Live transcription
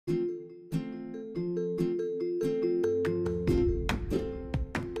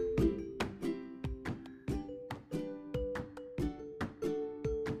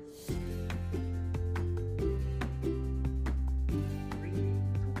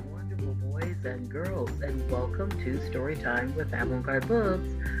and girls, and welcome to Storytime with Avant-Garde Books.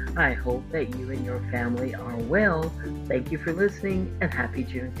 I hope that you and your family are well. Thank you for listening, and happy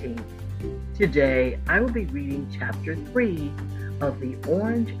Juneteenth. Today, I will be reading Chapter 3 of the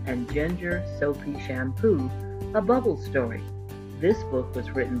Orange and Ginger Soapy Shampoo, a bubble story. This book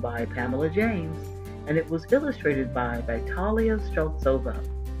was written by Pamela James, and it was illustrated by Vitalia Streltsova.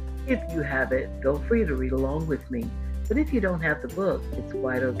 If you have it, feel free to read along with me. But if you don't have the book, it's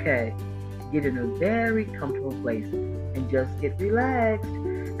quite okay. Get in a very comfortable place and just get relaxed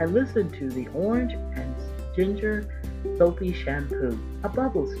and listen to the Orange and Ginger Soapy Shampoo, a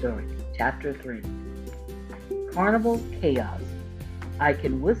bubble story, Chapter 3. Carnival Chaos. I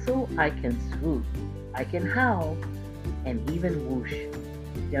can whistle, I can swoop, I can howl, and even whoosh.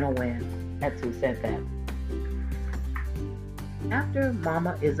 Gentle wind. That's who said that. After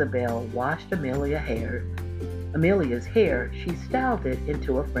Mama Isabel washed Amelia's hair, she styled it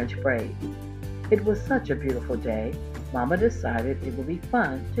into a French braid. It was such a beautiful day, Mama decided it would be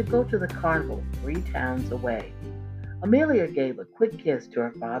fun to go to the carnival 3 towns away. Amelia gave a quick kiss to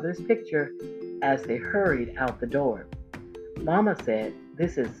her father's picture as they hurried out the door. Mama said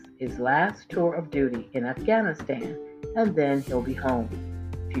this is his last tour of duty in Afghanistan, and then he'll be home.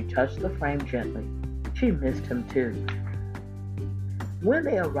 She touched the frame gently. She missed him too. When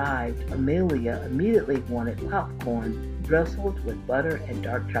they arrived, Amelia immediately wanted popcorn drizzled with butter and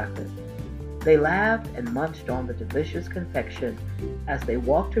dark chocolate. They laughed and munched on the delicious confection as they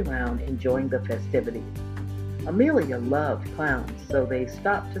walked around enjoying the festivities. Amelia loved clowns, so they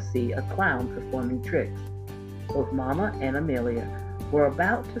stopped to see a clown performing tricks. Both Mama and Amelia were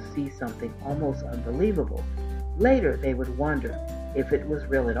about to see something almost unbelievable. Later, they would wonder if it was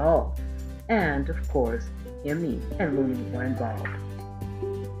real at all. And, of course, Emmy and Looney were involved.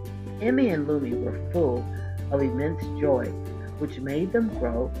 Emmy and Looney were full of immense joy, which made them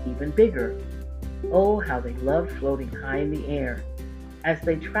grow even bigger. Oh, how they loved floating high in the air. As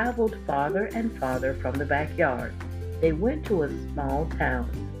they traveled farther and farther from the backyard, they went to a small town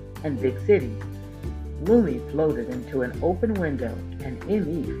and big cities. Looney floated into an open window, and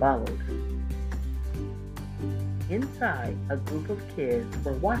Emmy followed. Inside, a group of kids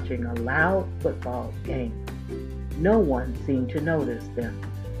were watching a loud football game. No one seemed to notice them.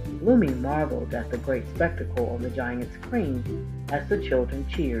 Looney marveled at the great spectacle on the giant screen as the children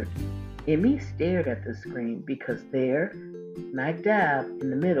cheered. Emmy stared at the screen because there, smack dab in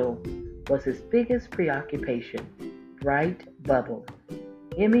the middle, was his biggest preoccupation, bright bubble.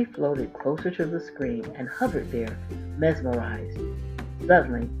 Emmy floated closer to the screen and hovered there, mesmerized.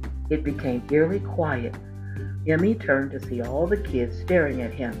 Suddenly, it became eerily quiet. Emmy turned to see all the kids staring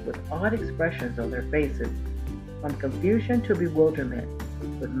at him with odd expressions on their faces, from confusion to bewilderment,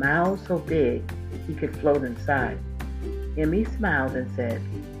 with mouths so big he could float inside. Emmy smiled and said,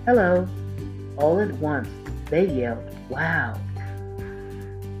 "Hello." All at once, they yelled, "Wow."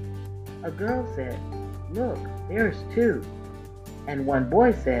 A girl said, "Look, there's 2. And one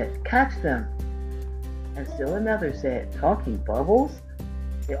boy said, "Catch them." And still another said, "Talking bubbles?"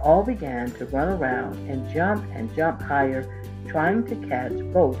 They all began to run around and jump higher, trying to catch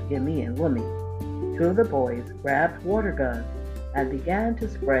both Emmy and Looney. 2 of the boys grabbed water guns and began to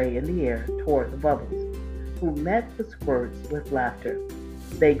spray in the air toward the bubbles, who met the squirts with laughter.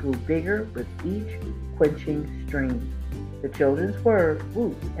 They grew bigger with each quenching stream. The children's words,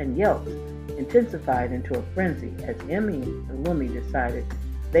 whoops, and yelps intensified into a frenzy as Emmy and Looney decided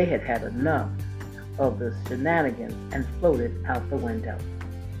they had had enough of the shenanigans and floated out the window.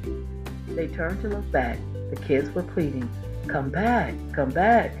 They turned to look back. The kids were pleading, "Come back, come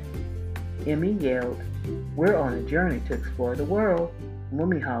back." Emmy yelled, "We're on a journey to explore the world."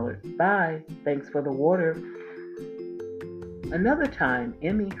 Looney hollered, "Bye, thanks for the water." Another time,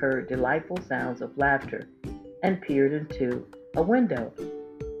 Emmy heard delightful sounds of laughter and peered into a window.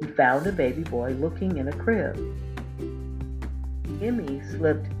 He found a baby boy looking in a crib. Emmy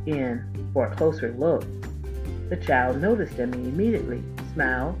slipped in for a closer look. The child noticed Emmy immediately,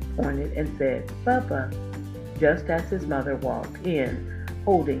 smiled, pointed, and said, "Papa," just as his mother walked in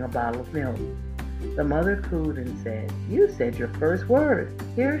holding a bottle of milk. The mother cooed and said, "You said your first word.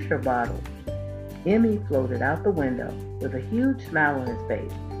 Here's your bottle." Emmy floated out the window with a huge smile on his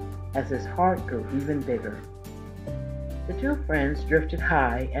face as his heart grew even bigger. The 2 friends drifted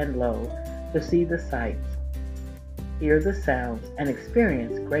high and low to see the sights, hear the sounds, and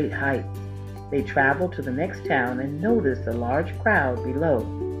experience great heights. They traveled to the next town and noticed a large crowd below.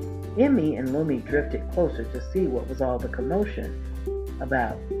 Emmy and Looney drifted closer to see what was all the commotion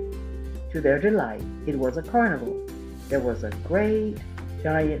about. To their delight, it was a carnival. There was a great,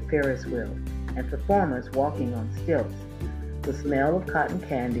 giant Ferris wheel and performers walking on stilts. The smell of cotton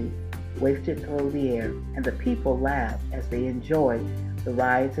candy wafted through the air, and the people laughed as they enjoyed the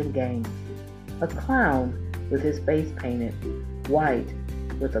rides and games. A clown with his face painted white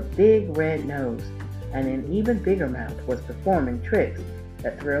with a big red nose and an even bigger mouth was performing tricks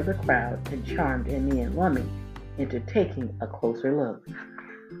that thrilled the crowd and charmed Emmy and Lummy into taking a closer look.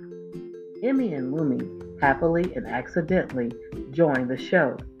 Emmy and Lummy happily and accidentally joined the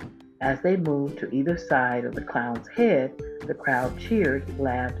show. As they moved to either side of the clown's head, the crowd cheered,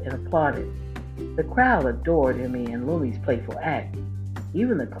 laughed, and applauded. The crowd adored Emmy and Lummy's playful act.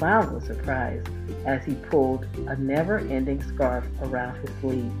 Even the clown was surprised as he pulled a never-ending scarf around his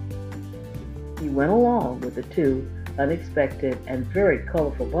sleeve. He went along with the two unexpected and very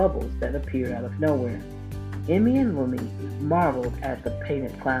colorful bubbles that appeared out of nowhere. Emmy and Lummy marveled at the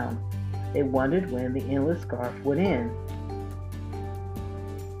painted clown. They wondered when the endless scarf would end.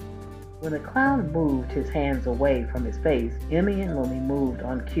 When the clown moved his hands away from his face, Emmy and Lummy moved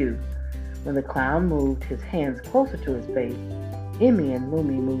on cue. When the clown moved his hands closer to his face, Emmy and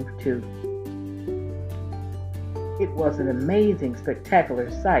Lummy moved too. It was an amazing, spectacular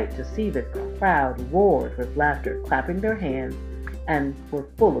sight to see the crowd roared with laughter, clapping their hands, and were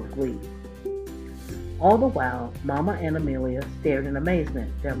full of glee. All the while, Mama and Amelia stared in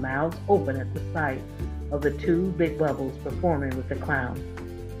amazement, their mouths open at the sight of the two big bubbles performing with the clown.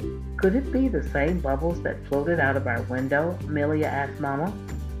 Could it be the same bubbles that floated out of our window? Amelia asked Mama.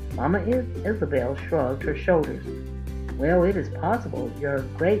 Mama Isabel shrugged her shoulders. Well, it is possible. Your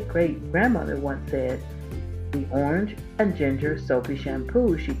great-great-grandmother once said the orange and ginger soapy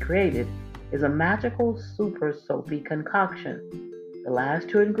shampoo she created is a magical super soapy concoction. The last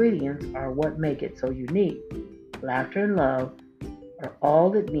two ingredients are what make it so unique. Laughter and love are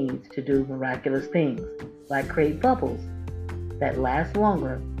all it needs to do miraculous things, like create bubbles that last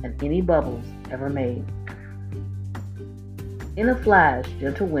longer than any bubbles ever made. In a flash,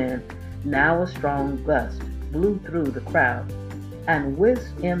 gentle wind, now a strong gust, blew through the crowd and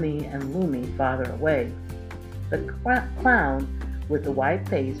whisked Emmy and Lummy farther away. The clown with the white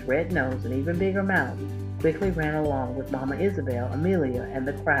face, red nose, and even bigger mouth quickly ran along with Mama Isabel, Amelia, and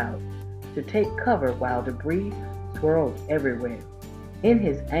the crowd to take cover while debris swirled everywhere. In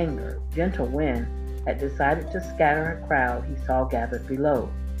his anger, Gentle Wind had decided to scatter a crowd he saw gathered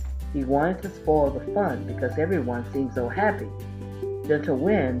below. He wanted to spoil the fun because everyone seemed so happy. Gentle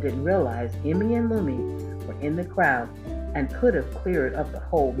Wind didn't realize Emmy and Lummy were in the crowd and could have cleared up the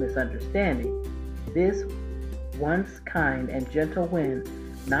whole misunderstanding. This once kind and gentle wind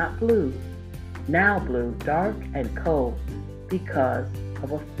now blew dark and cold because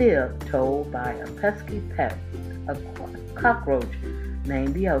of a fib told by a pesky pet, a cockroach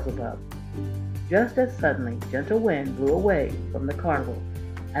named Beelzebub. Just as suddenly, Gentle Wind blew away from the carnival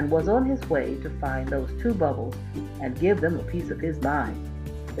and was on his way to find those two bubbles and give them a piece of his mind.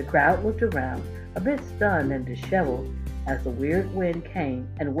 The crowd looked around, a bit stunned and disheveled as the weird wind came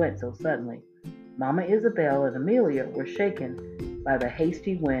and went so suddenly. Mama Isabel and Amelia were shaken by the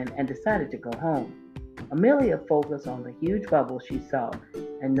hasty wind and decided to go home. Amelia focused on the huge bubbles she saw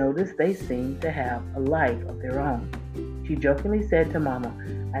and noticed they seemed to have a life of their own. She jokingly said to Mama,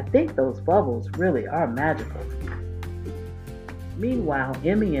 "I think those bubbles really are magical." Meanwhile,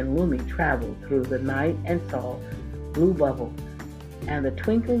 Emmy and Lummy traveled through the night and saw blue bubbles and the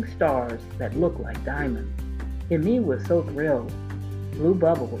twinkling stars that looked like diamonds. Emmy was so thrilled. Blue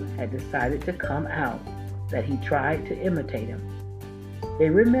Bubble had decided to come out that he tried to imitate him. They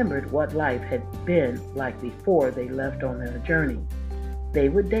remembered what life had been like before they left on their journey. They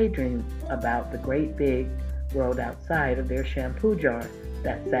would daydream about the great big world outside of their shampoo jar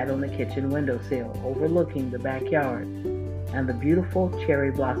that sat on the kitchen windowsill overlooking the backyard and the beautiful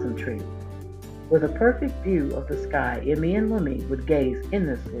cherry blossom tree. With a perfect view of the sky, Emmy and Lummy would gaze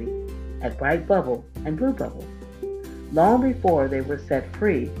endlessly at Bright Bubble and Blue Bubble. Long before they were set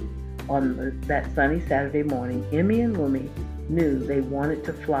free on that sunny Saturday morning, Emmy and Lummy knew they wanted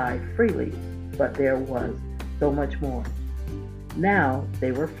to fly freely, but there was so much more. Now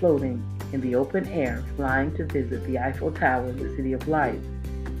they were floating in the open air, flying to visit the Eiffel Tower in the City of Lights,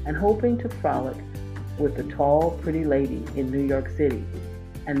 and hoping to frolic with the tall, pretty lady in New York City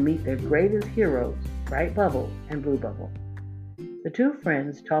and meet their greatest heroes, Bright Bubble and Blue Bubble. The two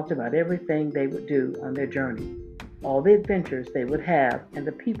friends talked about everything they would do on their journey, all the adventures they would have, and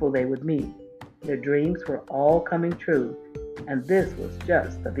the people they would meet. Their dreams were all coming true, and this was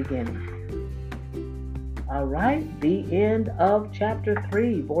just the beginning. All right, the end of Chapter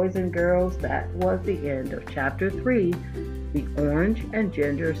 3, boys and girls. That was the end of Chapter 3, The Orange and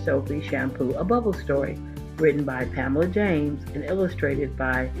Ginger Soapy Shampoo, a Bubble Story, written by Pamela James and illustrated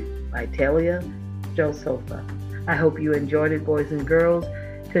by Vitalia Streltsova. I hope you enjoyed it, boys and girls.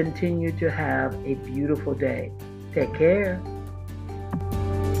 Continue to have a beautiful day. Take care.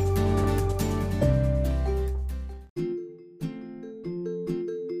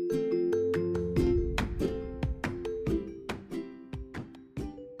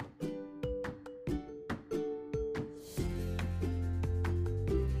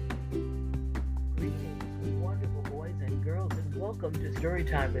 Greetings, wonderful boys and girls, and welcome to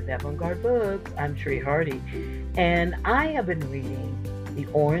Storytime with Avant-Garde Books. I'm Tree Hardy, and I have been reading The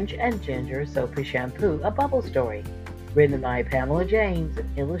Orange and Ginger Soapy Shampoo, a bubble story, written by Pamela James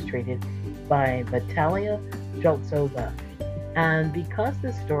and illustrated by Vitalia Streltsova. And because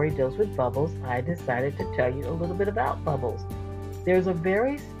this story deals with bubbles, I decided to tell you a little bit about bubbles. There's a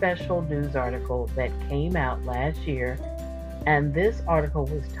very special news article that came out last year, and this article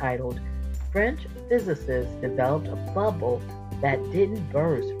was titled French Physicists Developed a Bubble That Didn't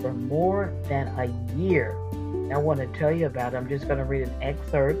Burst for More Than a Year. I want to tell you about it. I'm just going to read an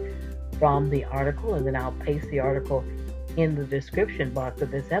excerpt from the article, and then I'll paste the article in the description box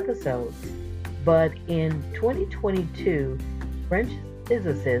of this episode. But in 2022, French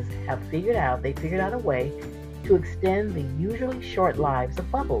physicists figured out a way to extend the usually short lives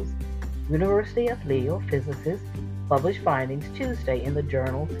of bubbles. University of Lille physicists published findings Tuesday in the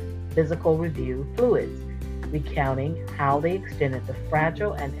journal Physical Review Fluids, recounting how they extended the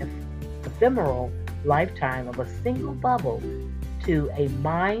fragile and ephemeral lifetime of a single bubble to a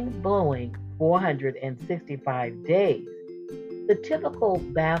mind-blowing 465 days. The typical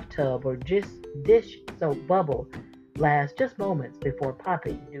bathtub or dish soap bubble lasts just moments before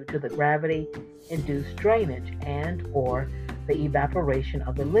popping due to the gravity-induced drainage and or the evaporation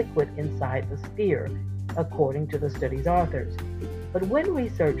of the liquid inside the sphere, according to the study's authors. But when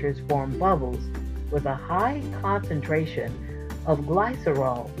researchers formed bubbles with a high concentration of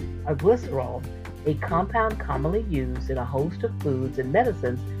glycerol, a compound commonly used in a host of foods and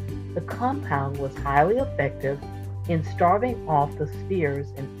medicines, the compound was highly effective in starving off the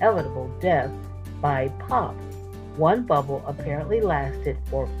sphere's inevitable death by pop. One bubble apparently lasted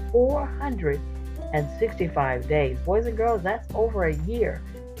for 465 days. Boys and girls, that's over a year.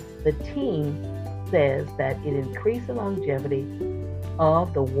 The team says that it increased the longevity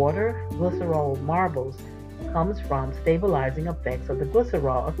of the water glycerol marbles comes from stabilizing effects of the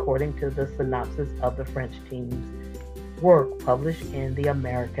glycerol, according to the synopsis of the French team's work published in the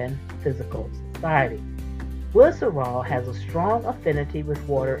American Physical Society. Glycerol has a strong affinity with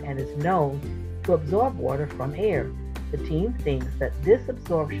water and is known to absorb water from air. The team thinks that this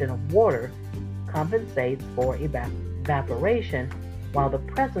absorption of water compensates for evaporation, while the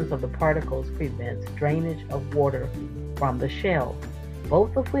presence of the particles prevents drainage of water from the shell,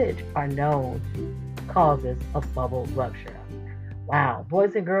 both of which are known causes of bubble rupture. Wow,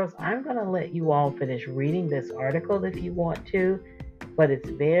 boys and girls, I'm going to let you all finish reading this article if you want to, but it's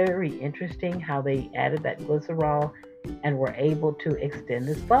very interesting how they added that glycerol and were able to extend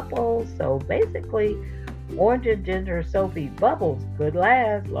this bubble. So basically, orange and ginger soapy bubbles could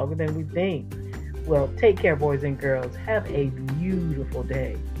last longer than we think. Well, take care, boys and girls. Have a beautiful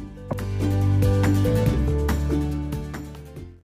day.